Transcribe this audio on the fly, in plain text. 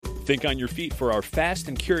Think on your feet for our Fast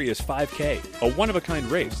and Curious 5K, a one-of-a-kind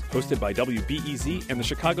race hosted by WBEZ and the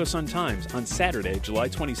Chicago Sun-Times on Saturday, July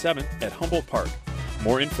 27th at Humboldt Park.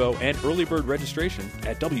 More info and early bird registration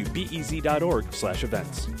at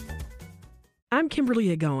wbez.org/events. I'm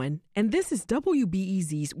Kimberly Agoin, and this is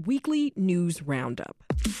WBEZ's Weekly News Roundup.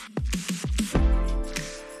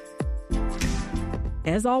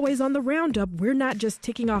 As always on the Roundup, we're not just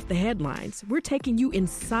ticking off the headlines. We're taking you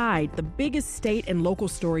inside the biggest state and local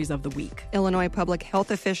stories of the week. Illinois public health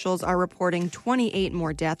officials are reporting 28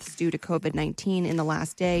 more deaths due to COVID-19 in the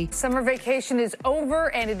last day. Summer vacation is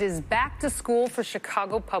over, and it is back to school for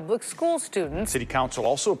Chicago public school students. City Council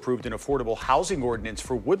also approved an affordable housing ordinance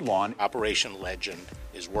for Woodlawn. Operation Legend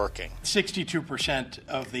is working. 62%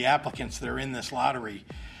 of the applicants that are in this lottery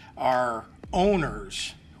are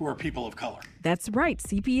owners who are people of color. That's right.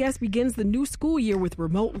 CPS begins the new school year with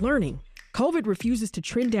remote learning. COVID refuses to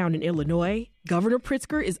trend down in Illinois. Governor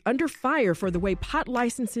Pritzker is under fire for the way pot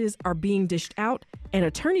licenses are being dished out. And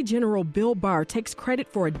Attorney General Bill Barr takes credit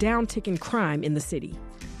for a downtick in crime in the city.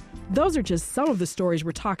 Those are just some of the stories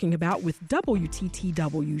we're talking about with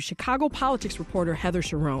WTTW Chicago politics reporter Heather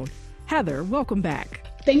Cherone. Heather, welcome back.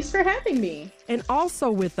 Thanks for having me. And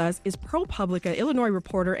also with us is ProPublica Illinois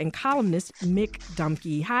reporter and columnist Mick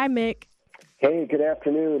Dumke. Hi, Mick. Hey, good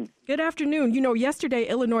afternoon. Good afternoon. You know, yesterday,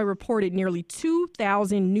 Illinois reported nearly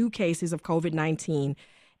 2,000 new cases of COVID-19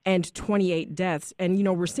 and 28 deaths. And, you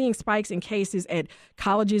know, we're seeing spikes in cases at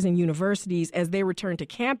colleges and universities as they return to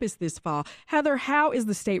campus this fall. Heather, how is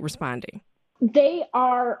the state responding? They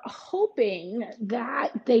are hoping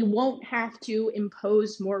that they won't have to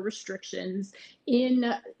impose more restrictions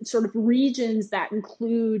in sort of regions that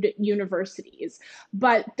include universities.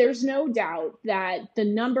 But there's no doubt that the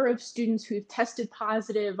number of students who've tested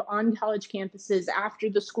positive on college campuses after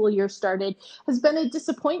the school year started has been a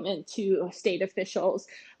disappointment to state officials.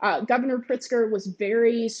 Governor Pritzker was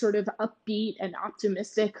very sort of upbeat and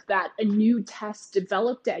optimistic that a new test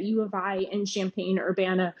developed at U of I in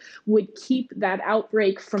Champaign-Urbana would keep that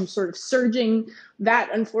outbreak from sort of surging. That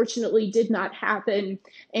unfortunately did not happen.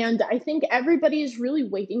 And I think everybody is really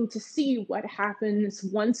waiting to see what happens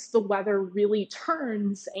once the weather really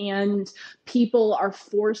turns and people are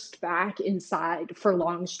forced back inside for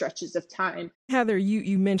long stretches of time. Heather,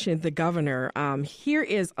 you mentioned the governor. Here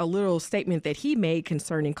is a little statement that he made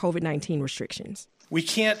concerning COVID-19 restrictions. We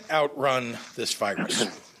can't outrun this virus.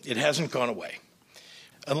 It hasn't gone away.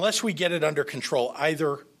 Unless we get it under control,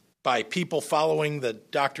 either by people following the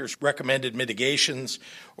doctor's recommended mitigations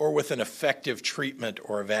or with an effective treatment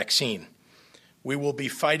or a vaccine, we will be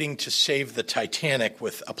fighting to save the Titanic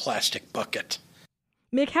with a plastic bucket.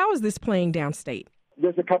 Mick, how is this playing downstate?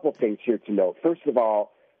 There's a couple things here to note. First of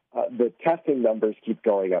all, the testing numbers keep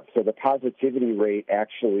going up. So the positivity rate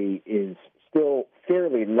actually is still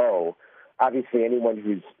fairly low. Obviously, anyone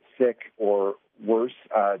who's sick or worse,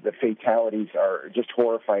 the fatalities are just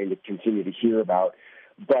horrifying to continue to hear about.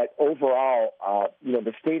 But overall,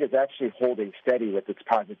 the state is actually holding steady with its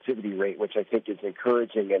positivity rate, which I think is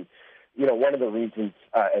encouraging. And, one of the reasons,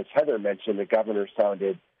 as Heather mentioned, the governor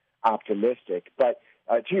sounded optimistic. But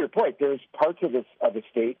to your point, there's parts of the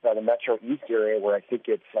state, the Metro East area, where I think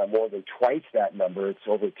it's more than twice that number. It's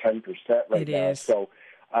over 10% right now. Is. So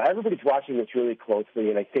everybody's watching this really closely.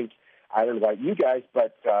 And I think, I don't know about you guys,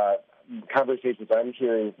 but conversations I'm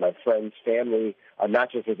hearing with my friends, family,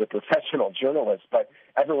 not just as a professional journalist, but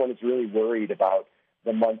everyone is really worried about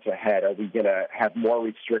the months ahead. Are we going to have more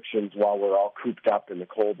restrictions while we're all cooped up in the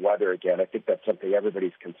cold weather again? I think that's something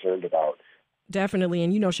everybody's concerned about. Definitely.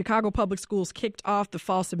 And, Chicago Public Schools kicked off the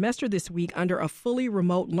fall semester this week under a fully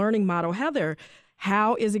remote learning model. Heather,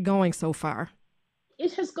 how is it going so far?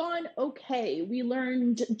 It has gone okay. We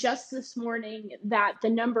learned just this morning that the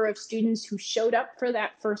number of students who showed up for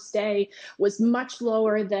that first day was much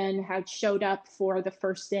lower than had showed up for the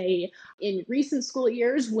first day in recent school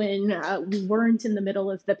years when we weren't in the middle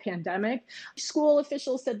of the pandemic. School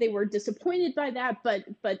officials said they were disappointed by that,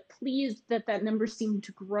 but pleased that number seemed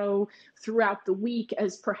to grow throughout the week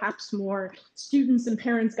as perhaps more students and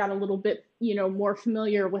parents got a little bit more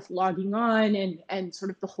familiar with logging on and sort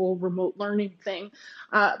of the whole remote learning thing.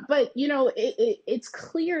 But it's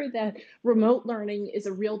clear that remote learning is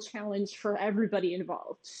a real challenge for everybody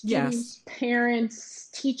involved. Students, yes. Parents,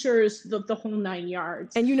 teachers, the whole nine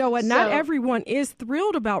yards. And you know what? Not everyone is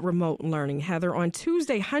thrilled about remote learning, Heather. On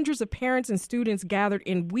Tuesday, hundreds of parents and students gathered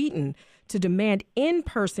in Wheaton to demand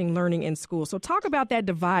in-person learning in school. So talk about that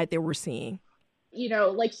divide that we're seeing.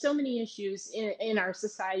 Like so many issues in our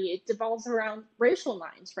society, it devolves around racial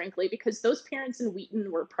lines, frankly, because those parents in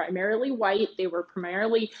Wheaton were primarily white. They were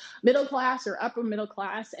primarily middle class or upper middle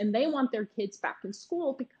class, and they want their kids back in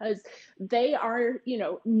school because they are,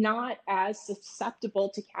 not as susceptible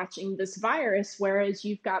to catching this virus. Whereas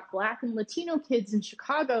you've got Black and Latino kids in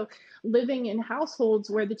Chicago living in households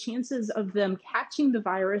where the chances of them catching the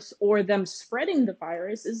virus or them spreading the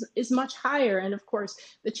virus is much higher. And of course,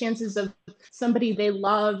 the chances of somebody they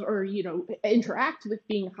love or, interact with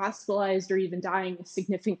being hospitalized or even dying is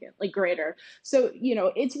significantly greater. So,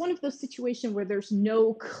 it's one of those situations where there's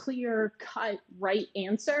no clear cut right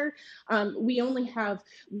answer. We only have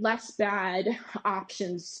less bad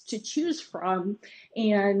options to choose from.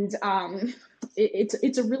 And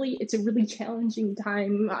it's a really challenging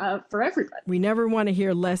time for everybody. We never want to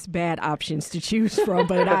hear less bad options to choose from,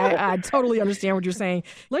 but I totally understand what you're saying.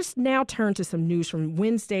 Let's now turn to some news from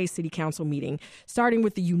Wednesday's City Council meeting, starting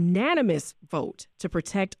with the unanimous vote to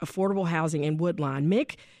protect affordable housing in Woodlawn.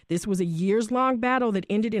 Mick, this was a years-long battle that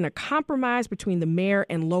ended in a compromise between the mayor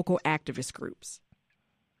and local activist groups.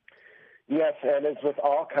 Yes, and as with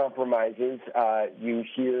all compromises, you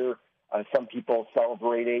hear some people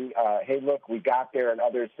celebrating, hey, look, we got there, and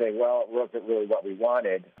others saying, well, it wasn't really what we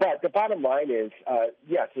wanted. But the bottom line is,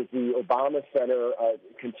 yes, as the Obama Center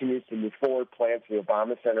continues to move forward, plans for the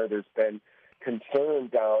Obama Center, there's been concern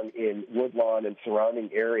down in Woodlawn and surrounding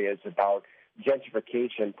areas about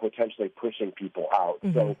gentrification potentially pushing people out.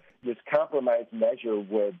 Mm-hmm. So this compromise measure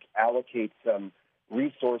would allocate some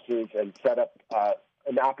resources and set up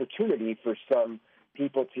an opportunity for some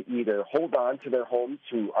people to either hold on to their homes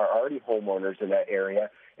who are already homeowners in that area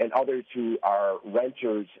and others who are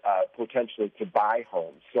renters potentially to buy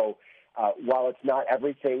homes. So while it's not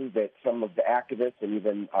everything that some of the activists and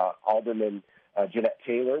even Alderman Jeanette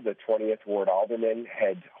Taylor, the 20th Ward Alderman,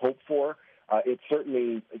 had hoped for, it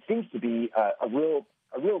seems to be a real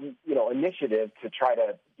initiative to try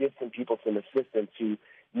to give some people some assistance who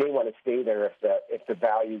may want to stay there if the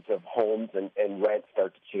values of homes and rent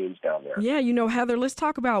start to change down there. Yeah, Heather, let's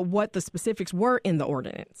talk about what the specifics were in the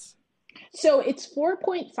ordinance. So it's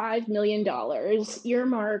 $4.5 million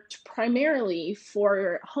earmarked primarily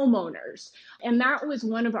for homeowners. And that was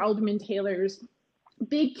one of Alderman Taylor's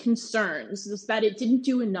big concerns, was that it didn't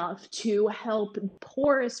do enough to help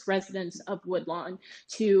poorest residents of Woodlawn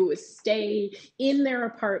to stay in their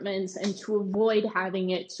apartments and to avoid having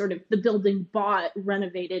it sort of the building bought,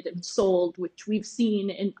 renovated, and sold, which we've seen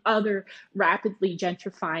in other rapidly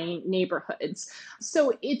gentrifying neighborhoods.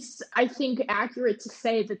 So it's, I think, accurate to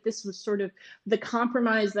say that this was sort of the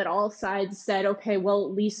compromise that all sides said, okay, well,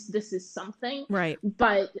 at least this is something. Right.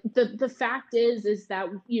 But the fact is that,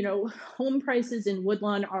 home prices in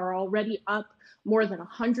Woodlawn are already up more than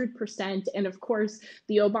 100%. And of course,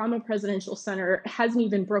 the Obama Presidential Center hasn't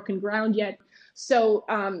even broken ground yet. So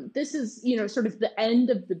this is, sort of the end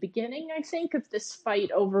of the beginning, I think, of this fight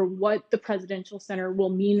over what the Presidential Center will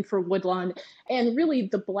mean for Woodlawn and really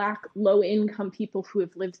the Black low-income people who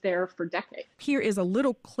have lived there for decades. Here is a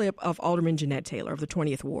little clip of Alderman Jeanette Taylor of the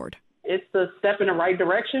 20th Ward. It's a step in the right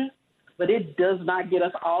direction, but it does not get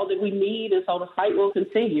us all that we need, and so the fight will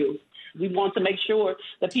continue. We want to make sure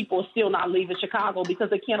that people are still not leaving Chicago because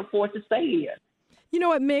they can't afford to stay here. You know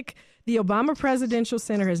what, Mick? The Obama Presidential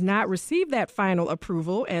Center has not received that final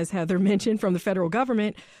approval, as Heather mentioned, from the federal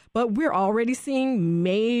government, but we're already seeing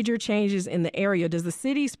major changes in the area. Does the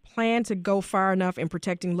city's plan to go far enough in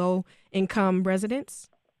protecting low-income residents?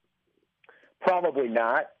 Probably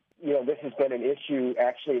not. This has been an issue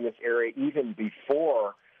actually in this area even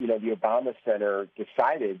before, the Obama Center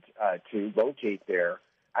decided to locate there.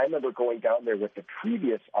 I remember going down there with the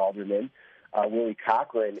previous alderman, Willie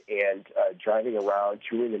Cochran, and driving around,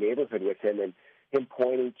 touring the neighborhood with him, and him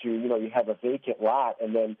pointing to, you have a vacant lot,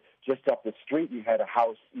 and then just up the street you had a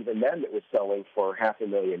house even then that was selling for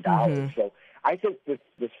 $500,000. Mm-hmm. So I think this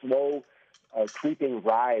slow creeping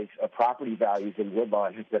rise of property values in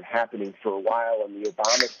Woodlawn has been happening for a while, and the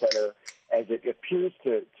Obama Center, as it appears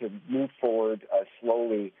to move forward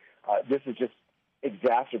slowly, this is just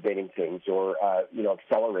exacerbating things or,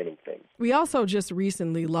 accelerating things. We also just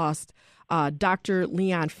recently lost Dr.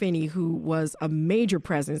 Leon Finney, who was a major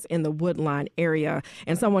presence in the Woodlawn area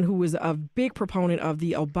and someone who was a big proponent of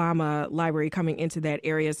the Obama Library coming into that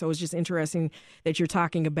area. So it's just interesting that you're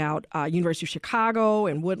talking about University of Chicago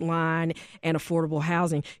and Woodlawn and affordable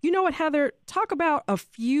housing. You know what, Heather? Talk about a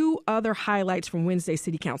few other highlights from Wednesday's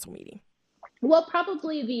City Council meeting. Well,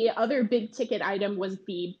 probably the other big ticket item was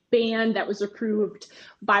the ban that was approved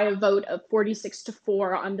by a vote of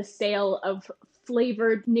 46-4 on the sale of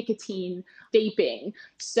flavored nicotine vaping.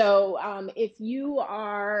 So if you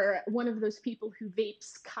are one of those people who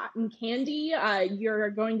vapes cotton candy, you're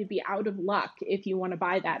going to be out of luck if you want to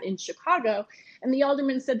buy that in Chicago. And the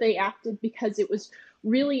alderman said they acted because it was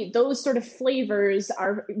really, those sort of flavors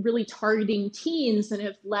are really targeting teens and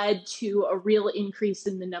have led to a real increase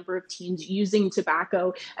in the number of teens using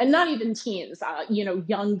tobacco, and not even teens,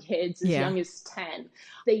 young kids as young as 10.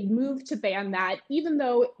 They moved to ban that, even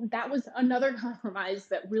though that was another compromise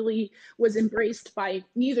that really was embraced by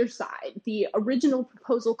neither side. The original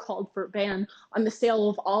proposal called for a ban on the sale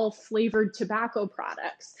of all flavored tobacco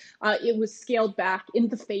products. It was scaled back in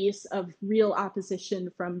the face of real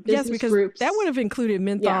opposition from business groups. That would have included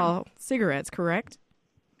menthol cigarettes, correct?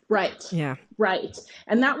 Right. Yeah. Right.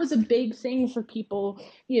 And that was a big thing for people,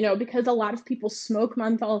 because a lot of people smoke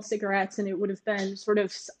menthol cigarettes, and it would have been sort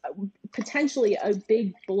of potentially a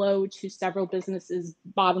big blow to several businesses'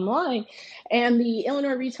 bottom line. And the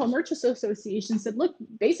Illinois Retail Merchants Association said, look,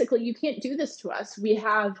 basically, you can't do this to us. We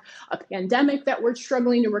have a pandemic that we're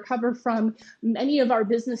struggling to recover from. Many of our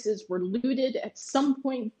businesses were looted at some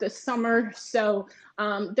point this summer. So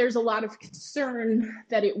there's a lot of concern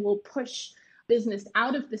that it will push business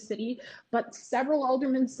out of the city, but several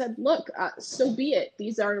aldermen said, look, so be it.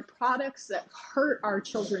 These are products that hurt our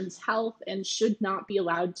children's health and should not be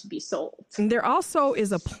allowed to be sold. And there also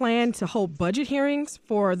is a plan to hold budget hearings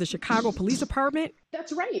for the Chicago Police Department.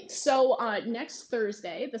 That's right. So next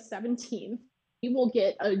Thursday, the 17th, we will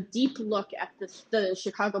get a deep look at the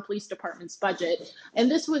Chicago Police Department's budget. And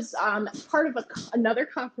this was part of another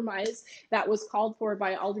compromise that was called for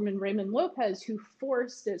by Alderman Raymond Lopez, who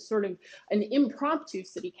forced a sort of an impromptu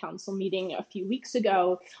city council meeting a few weeks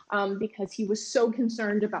ago because he was so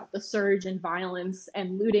concerned about the surge in violence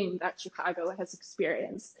and looting that Chicago has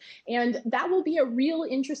experienced. And that will be a real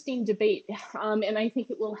interesting debate. And I think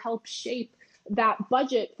it will help shape that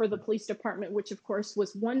budget for the police department, which of course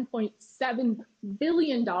was $1.7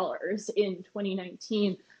 billion in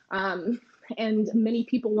 2019. And many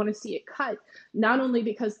people want to see it cut, not only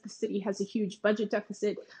because the city has a huge budget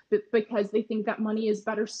deficit, but because they think that money is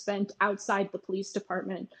better spent outside the police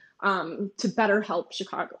department to better help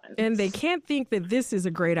Chicagoans. And they can't think that this is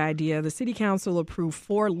a great idea. The city council approved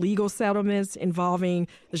 4 legal settlements involving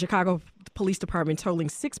the Chicago Police Department totaling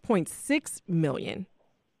 $6.6 million.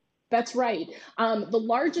 That's right. The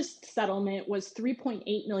largest settlement was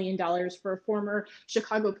 $3.8 million for a former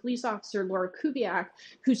Chicago police officer, Laura Kubiak,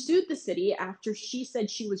 who sued the city after she said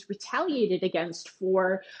she was retaliated against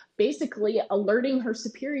for basically alerting her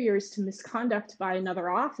superiors to misconduct by another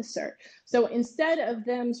officer. So instead of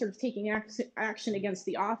them sort of taking action against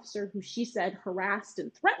the officer who she said harassed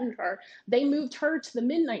and threatened her, they moved her to the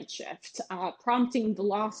midnight shift, prompting the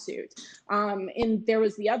lawsuit. And there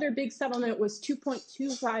was the other big settlement was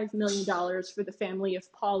 $2.25 million for the family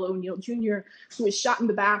of Paul O'Neill Jr., who was shot in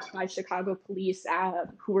the back by Chicago police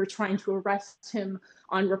who were trying to arrest him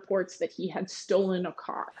on reports that he had stolen a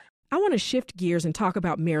car. I want to shift gears and talk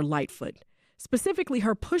about Mayor Lightfoot, specifically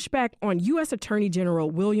her pushback on U.S. Attorney General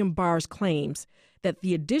William Barr's claims that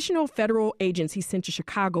the additional federal agents he sent to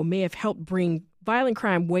Chicago may have helped bring violent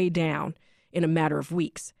crime way down in a matter of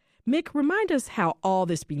weeks. Mick, remind us how all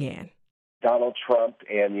this began. Donald Trump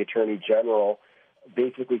and the Attorney General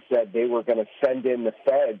basically said they were going to send in the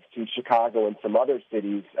feds to Chicago and some other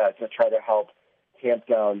cities to try to help tamp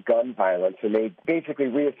down gun violence. And they basically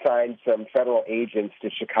reassigned some federal agents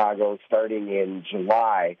to Chicago starting in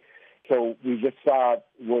July. So we just saw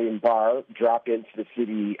William Barr drop into the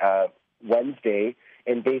city Wednesday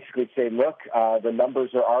and basically say, look, the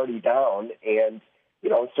numbers are already down, and,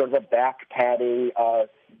 sort of a back-padding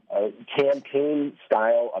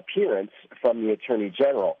campaign-style appearance from the Attorney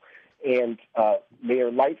General. And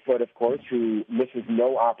Mayor Lightfoot, of course, who misses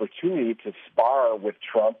no opportunity to spar with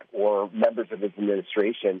Trump or members of his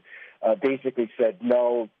administration, basically said,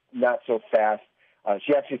 no, not so fast.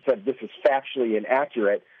 She actually said this is factually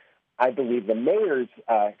inaccurate. I believe the mayor's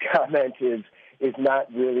comment is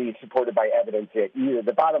not really supported by evidence yet either.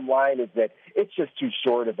 The bottom line is that it's just too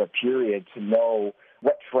short of a period to know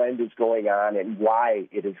what trend is going on and why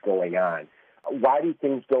it is going on. Why do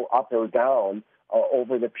things go up or down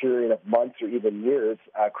over the period of months or even years?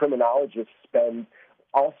 Criminologists spend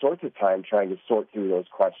all sorts of time trying to sort through those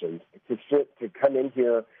questions. To come in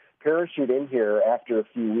here, parachute in here after a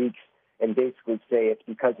few weeks and basically say it's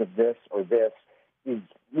because of this or this is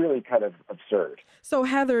really kind of absurd. So,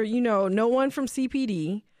 Heather, no one from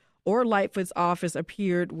CPD or Lightfoot's office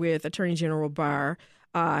appeared with Attorney General Barr.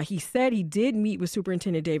 He said he did meet with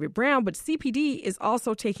Superintendent David Brown, but CPD is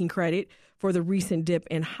also taking credit for the recent dip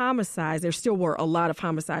in homicides. There still were a lot of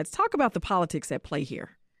homicides. Talk about the politics at play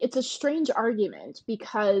here. It's a strange argument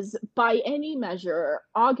because by any measure,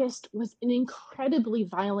 August was an incredibly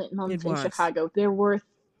violent month in Chicago. There were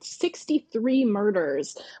 63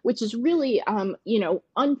 murders, which is really,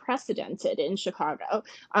 unprecedented in Chicago,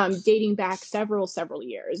 dating back several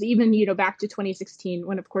years, even, back to 2016,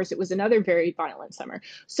 when, of course, it was another very violent summer.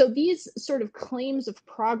 So these sort of claims of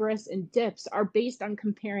progress and dips are based on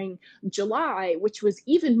comparing July, which was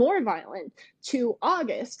even more violent, to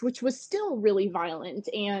August, which was still really violent.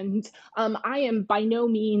 And I am by no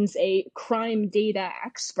means a crime data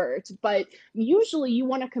expert, but usually you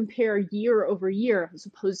want to compare year over year as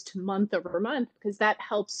opposed to month over month, because that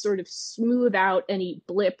helps sort of smooth out any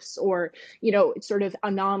blips or, sort of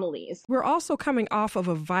anomalies. We're also coming off of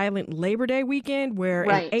a violent Labor Day weekend where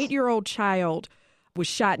an 8-year-old child was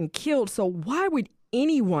shot and killed. So why would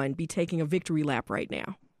anyone be taking a victory lap right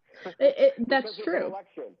now? That's true.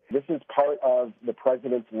 This is part of the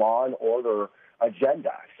president's law and order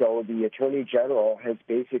agenda. So the attorney general has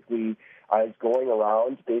basically is going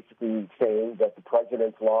around basically saying that the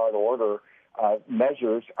president's law and order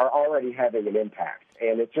measures are already having an impact,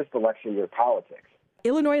 and it's just election year politics.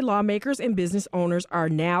 Illinois lawmakers and business owners are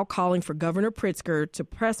now calling for Governor Pritzker to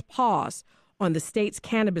press pause on the state's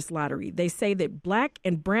cannabis lottery. They say that Black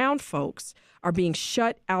and brown folks are being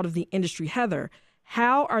shut out of the industry. Heather,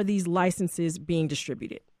 how are these licenses being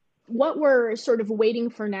distributed? What we're sort of waiting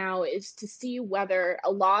for now is to see whether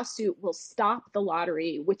a lawsuit will stop the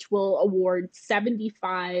lottery, which will award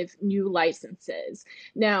 75 new licenses.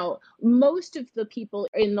 Now, most of the people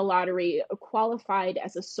in the lottery qualified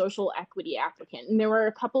as a social equity applicant, and there were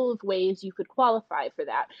a couple of ways you could qualify for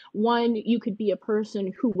that. One, you could be a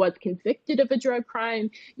person who was convicted of a drug crime.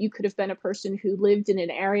 You could have been a person who lived in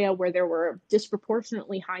an area where there were a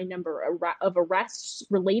disproportionately high number of arrests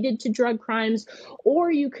related to drug crimes,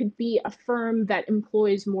 or you could be a firm that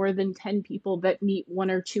employs more than 10 people that meet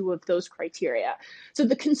one or two of those criteria. So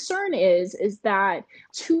the concern is that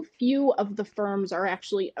too few of the firms are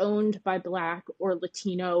actually owned by Black or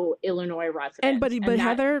Latino Illinois residents. But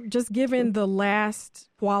Heather, just given the last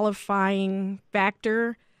qualifying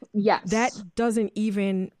factor, yes, that doesn't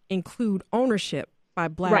even include ownership by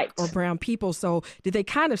Black or brown people. So did they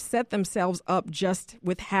kind of set themselves up just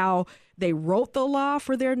with how they wrote the law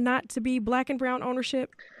for there not to be Black and brown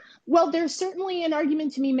ownership? Well, there's certainly an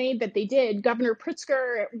argument to be made that they did. Governor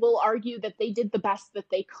Pritzker will argue that they did the best that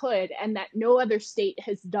they could and that no other state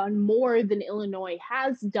has done more than Illinois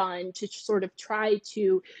has done to sort of try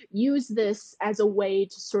to use this as a way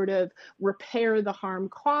to sort of repair the harm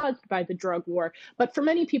caused by the drug war. But for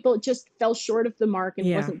many people, it just fell short of the mark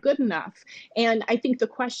and wasn't good enough. And I think the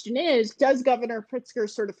question is, does Governor Pritzker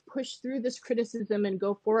sort of push through this criticism and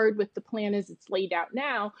go forward with the plan as it's laid out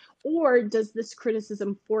now? Or does this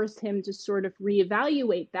criticism force him to sort of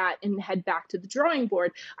reevaluate that and head back to the drawing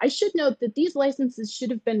board? I should note that these licenses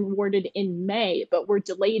should have been awarded in May, but were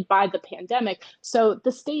delayed by the pandemic. So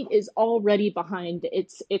the state is already behind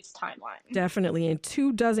its timeline. Definitely. And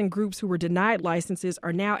 24 groups who were denied licenses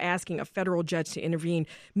are now asking a federal judge to intervene.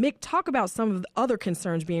 Mick, talk about some of the other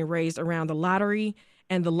concerns being raised around the lottery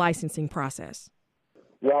and the licensing process.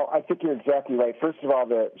 Well, I think you're exactly right. First of all,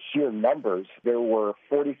 the sheer numbers. There were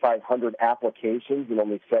 4,500 applications and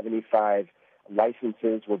only 75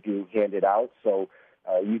 licenses were being handed out. So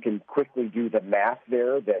you can quickly do the math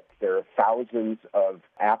there, that there are thousands of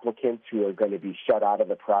applicants who are going to be shut out of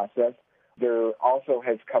the process. There also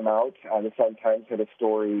has come out, the Sun-Times had a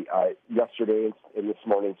story yesterday in this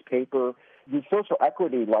morning's paper. The social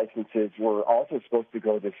equity licenses were also supposed to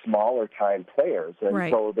go to smaller time players.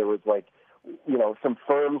 And so there was some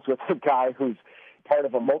firms with a guy who's part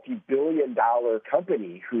of a multi-billion-dollar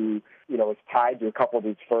company who, is tied to a couple of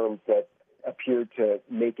these firms that appeared to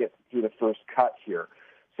make it through the first cut here.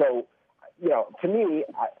 So, to me,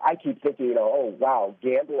 I keep thinking, oh, wow,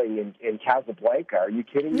 gambling in Casablanca. Are you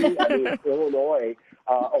kidding me? I mean, Illinois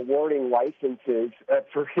awarding licenses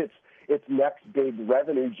for its next big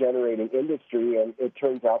revenue-generating industry, and it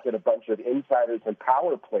turns out that a bunch of insiders and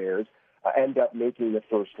power players end up making the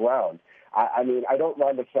first round. I mean, I don't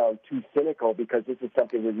want to sound too cynical because this is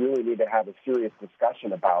something we really need to have a serious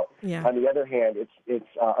discussion about. Yeah. On the other hand, it's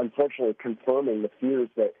unfortunately confirming the fears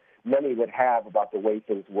that many would have about the way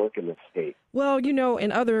things work in this state. Well,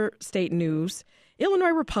 in other state news,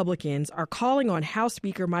 Illinois Republicans are calling on House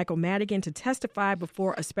Speaker Michael Madigan to testify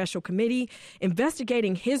before a special committee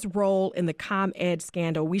investigating his role in the ComEd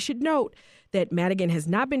scandal. We should note that Madigan has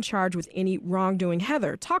not been charged with any wrongdoing.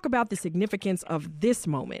 Heather, talk about the significance of this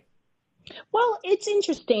moment. Well, it's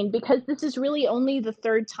interesting because this is really only the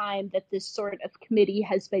third time that this sort of committee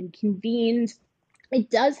has been convened It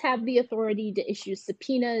does have the authority to issue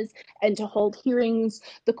subpoenas and to hold hearings.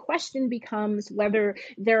 The question becomes whether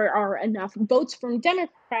there are enough votes from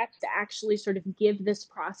Democrats to actually sort of give this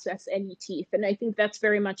process any teeth. And I think that's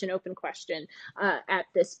very much an open question at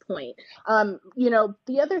this point.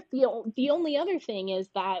 The only other thing is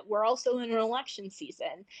that we're also in an election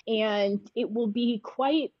season, and it will be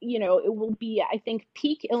I think,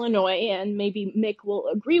 peak Illinois, and maybe Mick will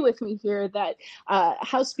agree with me here that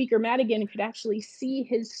House Speaker Madigan could actually see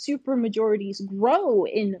his supermajorities grow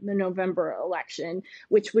in the November election,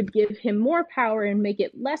 which would give him more power and make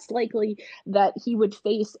it less likely that he would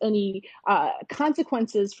face any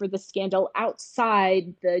consequences for the scandal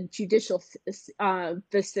outside the judicial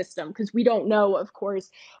the system, because we don't know, of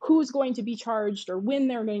course, who's going to be charged or when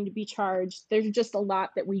they're going to be charged. There's just a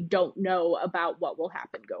lot that we don't know about what will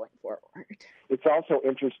happen going forward. It's also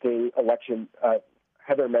interesting,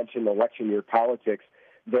 Heather mentioned election year politics,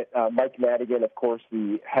 that Mike Madigan, of course,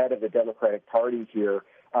 the head of the Democratic Party here,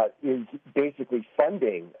 is basically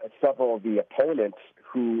funding several of the opponents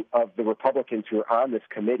of the Republicans who are on this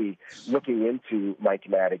committee looking into Mike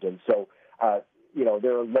Madigan. So,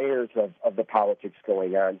 there are layers of the politics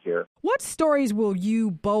going on here. What stories will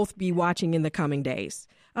you both be watching in the coming days?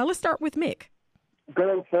 Let's start with Mick.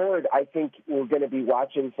 Going forward, I think we're going to be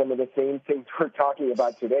watching some of the same things we're talking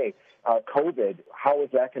about today. COVID, how is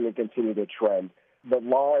that going to continue to trend? The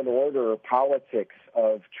law and order politics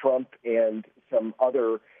of Trump and some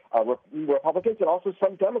other Republicans and also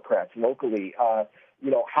some Democrats locally.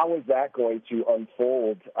 How is that going to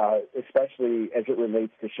unfold, especially as it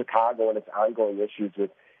relates to Chicago and its ongoing issues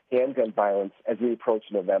with handgun violence as we approach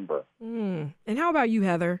November? And how about you,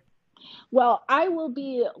 Heather? Well, I will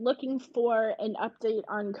be looking for an update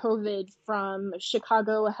on COVID from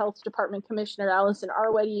Chicago Health Department Commissioner Allison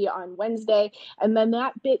Arwady on Wednesday. And then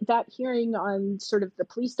that hearing on sort of the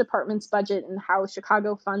police department's budget and how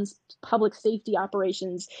Chicago funds public safety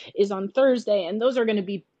operations is on Thursday. And those are going to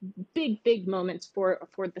be big moments for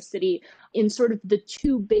the city in sort of the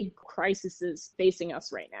two big crises facing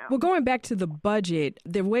us right now. Well, going back to the budget,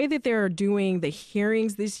 the way that they're doing the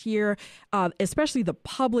hearings this year, especially the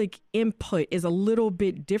public input, is a little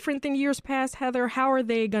bit different than years past. Heather, how are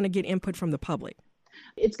they going to get input from the public?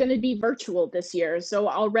 It's going to be virtual this year. So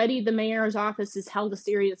already the mayor's office has held a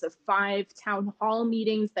series of 5 town hall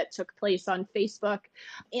meetings that took place on Facebook.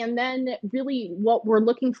 And then really what we're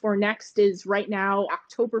looking for next is right now,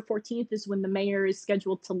 October 14th is when the mayor is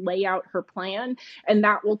scheduled to lay out her plan. And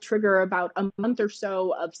that will trigger about a month or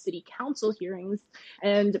so of city council hearings.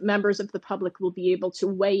 And members of the public will be able to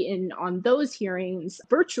weigh in on those hearings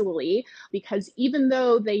virtually, because even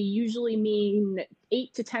though they usually mean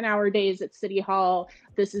 8 to 10 hour days at City Hall,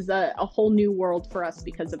 this is a whole new world for us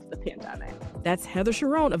because of the pandemic. That's Heather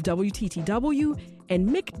Cherone of WTTW and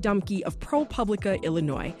Mick Dumke of ProPublica,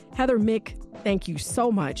 Illinois. Heather, Mick, thank you so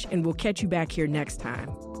much, and we'll catch you back here next time.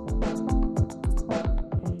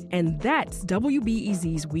 And that's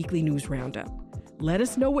WBEZ's Weekly News Roundup. Let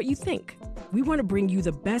us know what you think. We want to bring you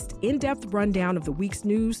the best in-depth rundown of the week's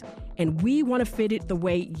news, and we want to fit it the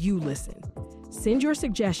way you listen. Send your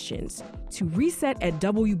suggestions to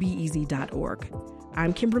reset@wbez.org.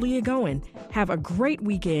 I'm Kimberly Agoin. Have a great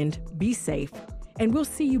weekend, be safe, and we'll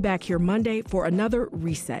see you back here Monday for another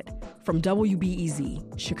Reset from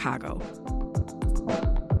WBEZ Chicago.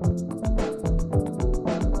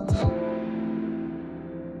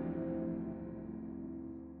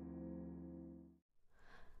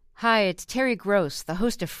 Hi, it's Terry Gross, the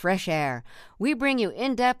host of Fresh Air. We bring you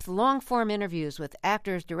in-depth, long-form interviews with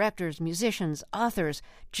actors, directors, musicians, authors,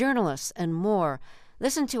 journalists, and more.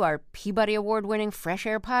 Listen to our Peabody Award-winning Fresh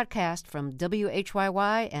Air podcast from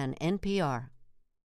WHYY and NPR.